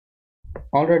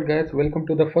Alright guys, welcome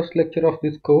to the first lecture of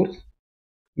this course.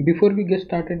 Before we get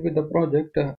started with the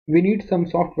project, we need some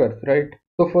softwares, right?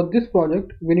 So for this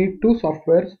project, we need two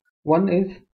softwares. One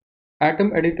is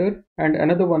Atom Editor and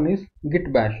another one is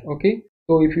Git Bash, okay?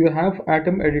 So if you have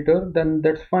Atom Editor, then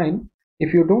that's fine.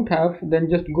 If you don't have, then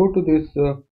just go to this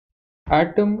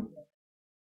atom.io,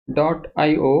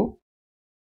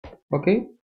 okay?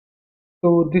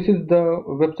 So this is the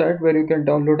website where you can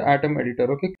download Atom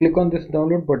Editor. Okay, click on this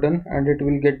download button and it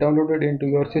will get downloaded into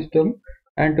your system.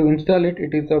 And to install it,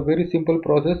 it is a very simple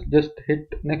process. Just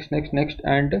hit next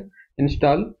and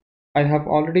install. I have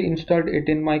already installed it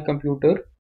in my computer.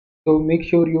 So make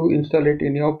sure you install it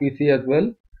in your PC as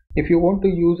well. If you want to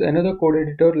use another code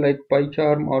editor like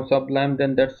PyCharm or Sublime,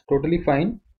 then that's totally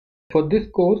fine. For this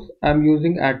course, I'm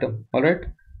using Atom. Alright.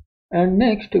 And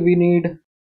next we need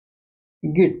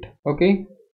Git. Okay,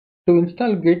 to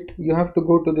install Git you have to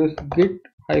go to this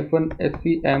git-scm.com.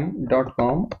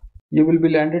 you will be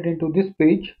landed into this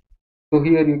page. So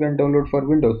here you can download for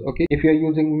Windows. Okay, if you are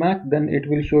using Mac, then it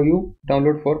will show you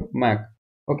download for Mac.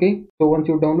 Okay, so once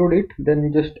you download it,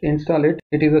 then just install it.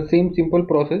 It is the same simple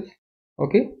process.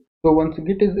 Okay, so once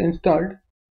Git is installed,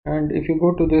 and if you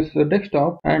go to this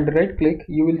desktop and right click,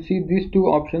 you will see these two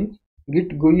options,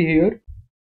 Git Gui here,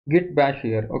 Git Bash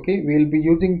here. Okay, we will be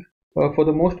using for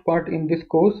the most part in this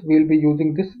course we will be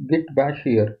using this Git Bash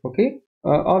here. Okay,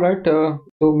 alright,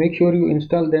 so make sure you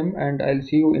install them and I'll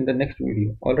see you in the next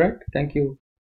video. Alright, thank you.